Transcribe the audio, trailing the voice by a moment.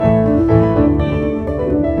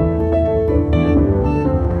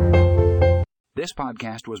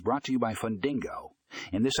podcast was brought to you by Fundingo.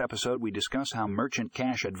 In this episode, we discuss how merchant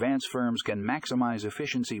cash advance firms can maximize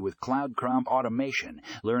efficiency with cloud CRM automation,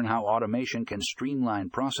 learn how automation can streamline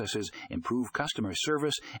processes, improve customer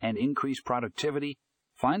service, and increase productivity.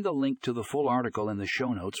 Find the link to the full article in the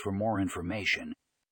show notes for more information.